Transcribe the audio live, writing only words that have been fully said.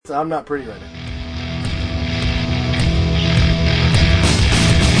I'm not pretty right now.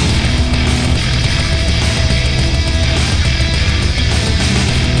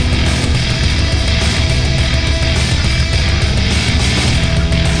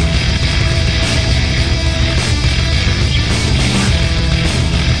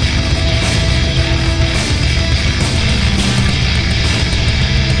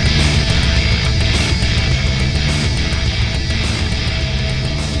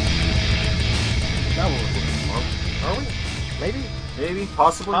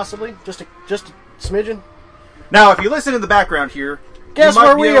 Possibly. Just a smidgen. Now, if you listen in the background here, guess you might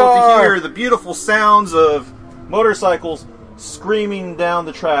where be we able are. to hear the beautiful sounds of motorcycles screaming down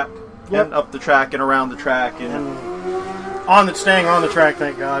the track, and up the track and around the track, and staying on the track.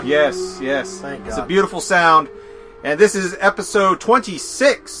 Thank God. Yes. Thank God. It's a beautiful sound, and this is episode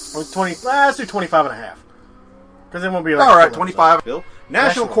 26. Let's do 25 and a half. Because then we'll be like all right, 25. Bill,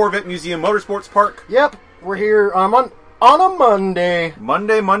 National Excellent. Corvette Museum Motorsports Park. Yep, we're here on a Monday.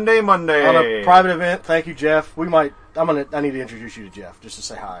 Monday. On a private event. Thank you, Jeff. I need to introduce you to Jeff just to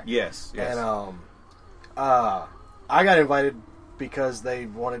say hi. Yes. And I got invited because they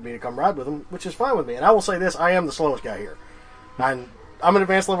wanted me to come ride with them, which is fine with me. And I will say this: I am the slowest guy here. I'm an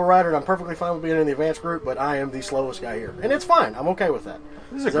advanced level rider, and I'm perfectly fine with being in the advanced group. But I am the slowest guy here, and it's fine. I'm okay with that.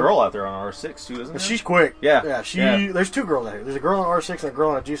 There's a girl out there on R6 too, isn't there? She's quick. Yeah. There's two girls out here. There's a girl on R6 and a girl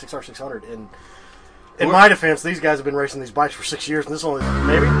on a G6 R600, and. In my defense, these guys have been racing these bikes for 6 years, and this only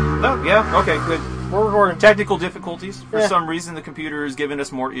maybe. Oh, yeah. Okay, good. We're recording. Technical difficulties. For some reason, the computer is giving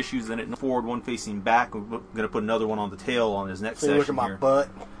us more issues than it forward, one facing back. We're going to put another one on the tail on his next So session. look at my here. butt.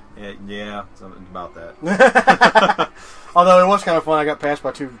 Yeah, something about that. Although it was kind of fun, I got passed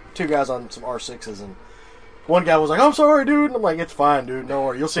by two guys on some R6s, and one guy was like, "I'm sorry, dude," and I'm like, "It's fine, dude. Don't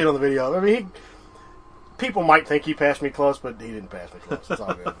worry. You'll see it on the video." I mean, people might think he passed me close, but he didn't pass me close. It's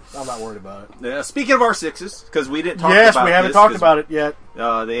all good. I'm not worried about it. Yeah, speaking of R6s, because we didn't talk about Yes, we haven't talked about it yet.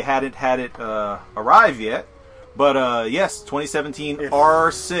 They hadn't had it arrive yet. But, yes, 2017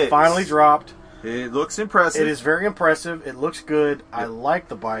 R6. Finally dropped. It looks impressive. It is very impressive. It looks good. I like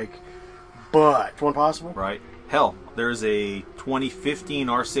the bike. But, one possible? Right. Hell, there's a 2015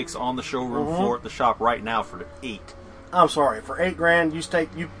 R6 on the showroom floor at the shop right now for $8,000. I'm sorry. For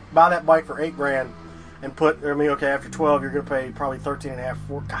 $8,000, you buy that bike for $8,000. And after 12, you're going to pay probably 13 and a half,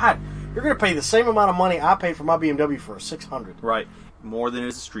 4. God, you're going to pay the same amount of money I paid for my BMW for a 600. Right. More than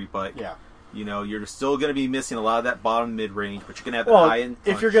it's a street bike. Yeah. You know, you're still going to be missing a lot of that bottom mid-range, but you're going to have the high-end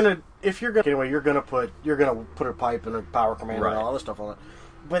punch. You're going to put a pipe and a power commander and all other stuff on it.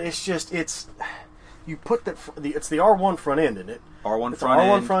 But it's you put it's the R1 front end, isn't it? R1 it's front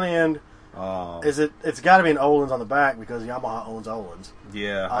R1 end. front end. Oh. It's got to be an Öhlins on the back because Yamaha owns Öhlins.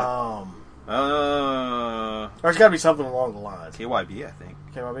 Yeah. Or it's got to be something along the lines. KYB, I think.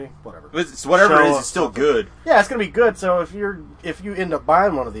 KYB? Whatever. It's whatever it is, it's still good. Yeah, it's going to be good. So if you end up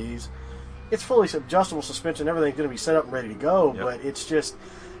buying one of these, it's fully adjustable suspension. Everything's going to be set up and ready to go. Yep. But it's just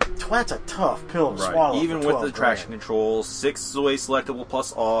that's a tough pill to swallow. Even with the traction controls, 6-way selectable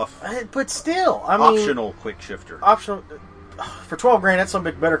plus off. But still, optional quick shifter. Optional for $12,000. That's some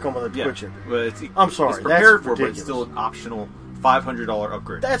bit better come with a quick shifter. But I'm sorry, it's prepared that's for, ridiculous. but it's still an optional $500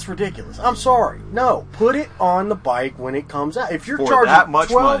 upgrade. That's ridiculous. I'm sorry. No, put it on the bike when it comes out. If you're for charging that much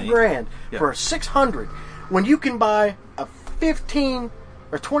 $12,000 yeah. for a 600, when you can buy a 15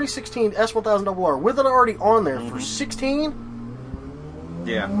 or 2016 S1000RR with it already on there for 16,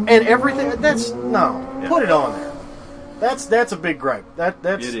 and everything. Put it on there. That's a big gripe.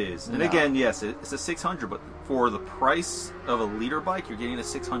 That's it is. And again, yes, it's a 600, but for the price of a liter bike, you're getting a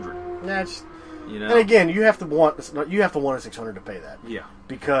 600. That's. And again, you have to want a 600 to pay that. Yeah.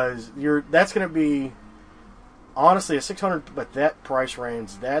 Because that's going to be honestly a 600, but that price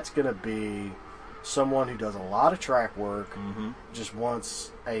range, that's going to be someone who does a lot of track work, just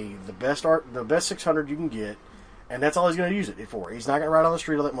wants the best 600 you can get, and that's all he's going to use it for. He's not going to ride on the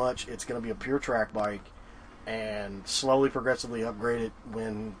street all that much. It's going to be a pure track bike, and slowly, progressively upgrade it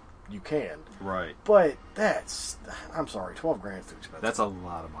when you can. Right. But I'm sorry, $12,000 is too expensive. That's a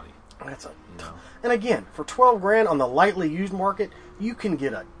lot of money. And again, for $12,000 on the lightly used market, you can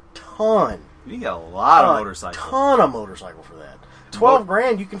get a ton. You can get a lot of motorcycles. Ton of motorcycle for that.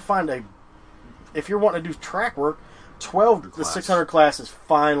 $12,000, you can find if you're wanting to do track work, the 600 class is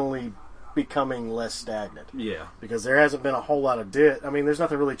finally becoming less stagnant. Yeah. Because there hasn't been a whole lot of there's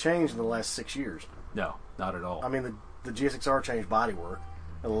nothing really changed in the last 6 years. No, not at all. I mean, the GSXR changed body work.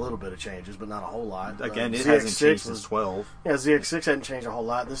 A little bit of changes, but not a whole lot. Again, it hasn't changed since 12. Yeah, ZX6 hadn't changed a whole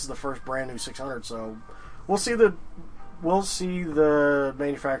lot. This is the first brand new 600, so we'll see the we'll see the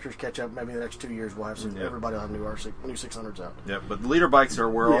manufacturers catch up. Maybe in the next 2 years, we'll have some. Yeah. Everybody will have new 600s out. Yeah, but the leader bikes are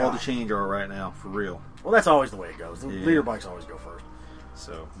where Yeah. all the change are right now, for real. Well, that's always the way it goes. The Yeah. leader bikes always go first.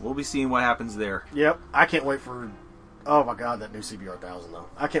 So we'll be seeing what happens there. Yep, I can't wait for. Oh my God, that new CBR 1000 though.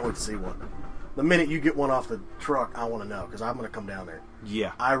 I can't wait to see one. The minute you get one off the truck, I want to know because I'm going to come down there.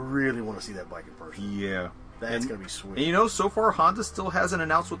 Yeah. I really want to see that bike in person. Yeah. That's going to be sweet. And you know, so far Honda still hasn't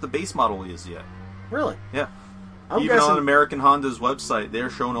announced what the base model is yet. Really? Yeah. I'm Even guessing, on American Honda's website, they're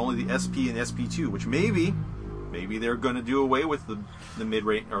showing only the SP and SP2, which maybe they're going to do away with the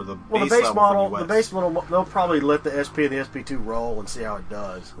mid-range or the well, base the base level model, for US. the base model, they'll probably let the SP and the SP2 roll and see how it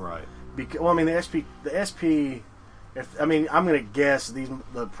does. Right. Because, well, I mean, the SP. I'm going to guess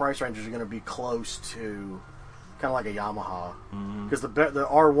the price ranges are going to be close to kind of like a Yamaha because the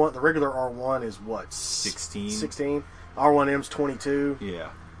R1, the regular R1 is what 16. R1M's 22.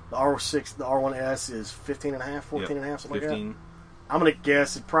 Yeah. The R1S is 15 and a half, 14 and a half, something 15. like that. I'm going to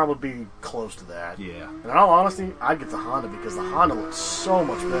guess it'd probably be close to that. Yeah. And in all honesty, I'd get the Honda because the Honda looks so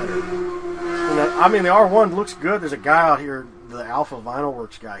much better. And the R1 looks good. There's a guy out here, the Alpha Vinyl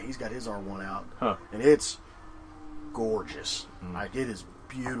Works guy. He's got his R1 out, and it's gorgeous. Like, it is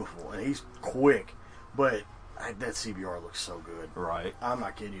beautiful, and he's quick. But that CBR looks so good. Right. I'm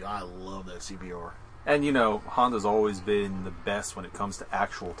not kidding you. I love that CBR. And, you know, Honda's always been the best when it comes to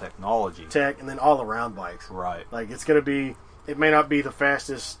actual technology. Tech, and then all-around bikes. Right. Like, it's going to be... It may not be the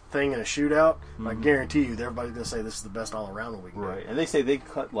fastest thing in a shootout, but I guarantee you, everybody's going to say this is the best all-around one we can Right. And they say they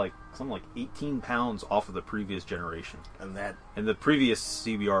cut, something like 18 pounds off of the previous generation. do. And the previous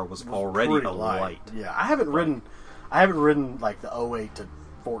CBR was already pretty a light. Yeah, I haven't ridden like the 08 to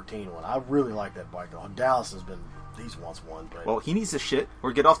 14 one. I really like that bike, though. Dallas he's once won, but... Well, he needs to shit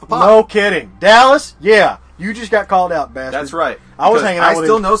or get off the pot. No kidding. Dallas? Yeah. You just got called out, bastard. That's right. I was hanging out with him. I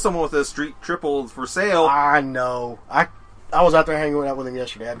still know someone with a street triple for sale. I know. I was out there hanging out with him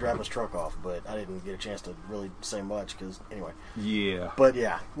yesterday. I had to drive his truck off, but I didn't get a chance to really say much because, anyway. Yeah. But,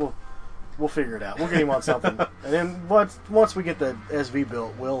 yeah, we'll figure it out. We'll get him on something. And then once we get the SV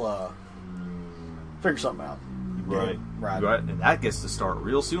built, we'll figure something out. Right. Right. And that gets to start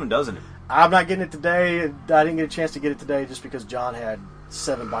real soon, doesn't it? I'm not getting it today. I didn't get a chance to get it today just because John had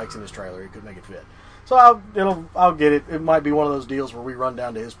 7 bikes in his trailer. He couldn't make it fit. So I'll get it. It might be one of those deals where we run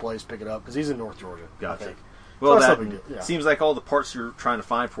down to his place, pick it up, because he's in North Georgia. Gotcha. I think. Well, so that seems like all the parts you're trying to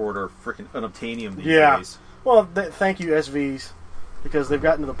find for it are freaking unobtainium these Yeah. days. Well, thank you, SVs, because they've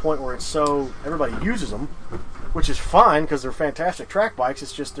gotten to the point where it's so everybody uses them, which is fine because they're fantastic track bikes.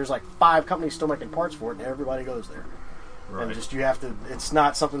 It's just there's like 5 companies still making parts for it, and everybody goes there. Right. And just you have to. It's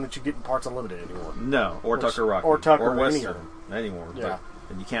not something that you get in Parts Unlimited anymore. No, or Tucker Rocky. Or Tucker, or or any Western of them. anymore. Yeah. But,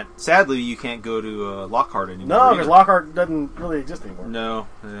 and you can't. Sadly, you can't go to Lockhart anymore. No, because either. Lockhart doesn't really exist anymore. No.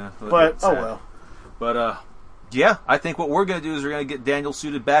 Yeah. But that's oh sad. well. But yeah, I think what we're going to do is we're going to get Daniel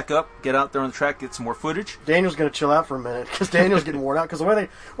suited back up, get out there on the track, get some more footage. Daniel's going to chill out for a minute because Daniel's getting worn out. Because the way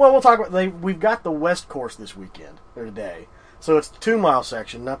we'll talk about. We've got the West course this weekend or today, so it's the 2-mile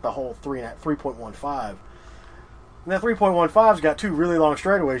section, not the whole 3.15. And that 3.15's got 2 really long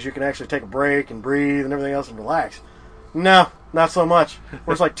straightaways. You can actually take a break and breathe and everything else and relax. No, not so much.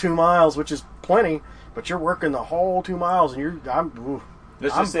 Where it's like 2 miles, which is plenty, but you're working the whole 2 miles, and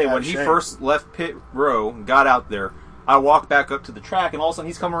Let's just say when he first left pit row and got out there, I walked back up to the track, and all of a sudden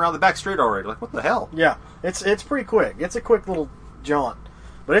he's coming around the back straight already. Like, what the hell? Yeah, it's pretty quick. It's a quick little jaunt,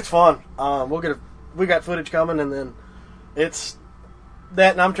 but it's fun. We got footage coming, and then it's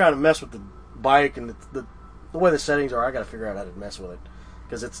that, and I'm trying to mess with the bike and the way the settings are. I got to figure out how to mess with it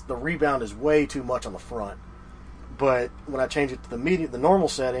because the rebound is way too much on the front. But when I change it to the normal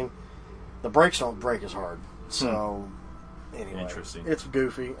setting, the brakes don't brake as hard. So anyway, Interesting. It's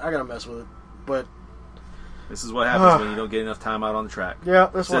goofy. I got to mess with it, but. This is what happens when you don't get enough time out on the track. Yeah,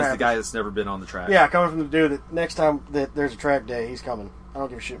 that's what Says happens. the guy that's never been on the track. Yeah, coming from the dude that next time that there's a track day, he's coming. I don't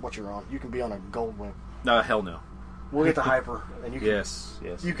give a shit what you're on. You can be on a Goldwing. No, hell no. We'll get the Hyper, and you can. Yes.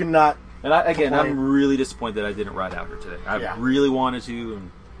 You cannot. And again, complain. I'm really disappointed that I didn't ride out here today. I really wanted to,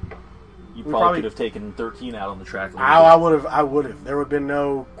 and you probably could have taken 13 out on the track. I would have. There would have been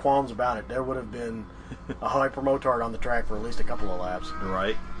no qualms about it. There would have been a Hyper Motard on the track for at least a couple of laps.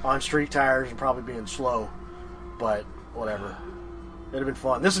 Right. On street tires and probably being slow, but whatever. It'd have been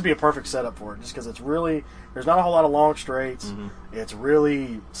fun. This would be a perfect setup for it, just because there's not a whole lot of long straights. Mm-hmm. It's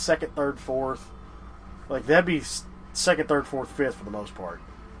really second, third, fourth. Like, that'd be second, third, fourth, fifth for the most part.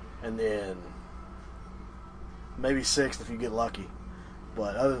 And then maybe sixth if you get lucky.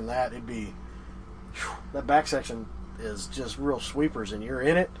 But other than that, it'd be... that back section is just real sweepers, and you're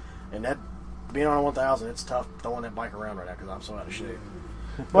in it. And that being on a 1000, it's tough throwing that bike around right now because I'm so out of shape.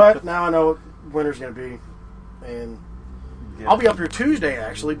 But now I know what winter's going to be. And I'll be up here Tuesday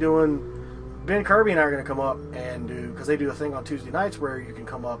actually doing. Ben Kirby and I are going to come up and do, because they do a thing on Tuesday nights where you can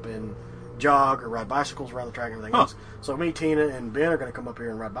come up and jog or ride bicycles around the track and everything else. So me, Tina, and Ben are going to come up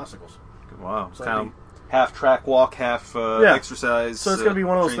here and ride bicycles. Wow. So kind of half track walk, half exercise. So it's going to be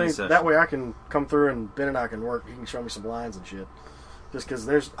one of those things. Session. That way I can come through and Ben and I can work. He can show me some lines and shit. Just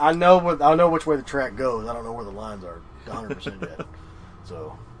because I know which way the track goes. I don't know where the lines are 100% yet.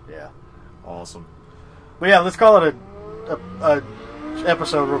 So, yeah. Awesome. But yeah, let's call it a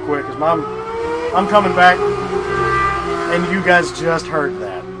episode real quick, because I'm coming back, and you guys just heard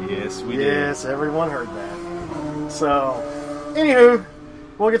that. Yes, we did. Yes, everyone heard that. So, anywho,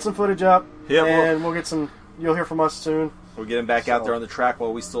 we'll get some footage up, and we'll get some. You'll hear from us soon. We're getting back out there on the track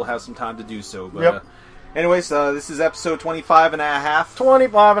while we still have some time to do so. But, anyways, this is episode 25 and a half.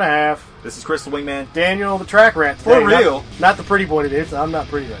 25 and a half. This is Chris the Wingman. Daniel the Track Rat. For real. Not the pretty boy today. I'm not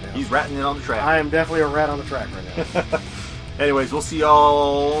pretty right now. He's ratting it on the track. I am definitely a rat on the track right now. Anyways, we'll see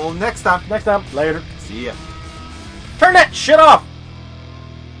y'all next time. Later. See ya. Turn that shit off!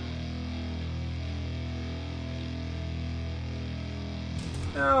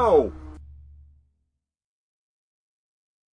 No.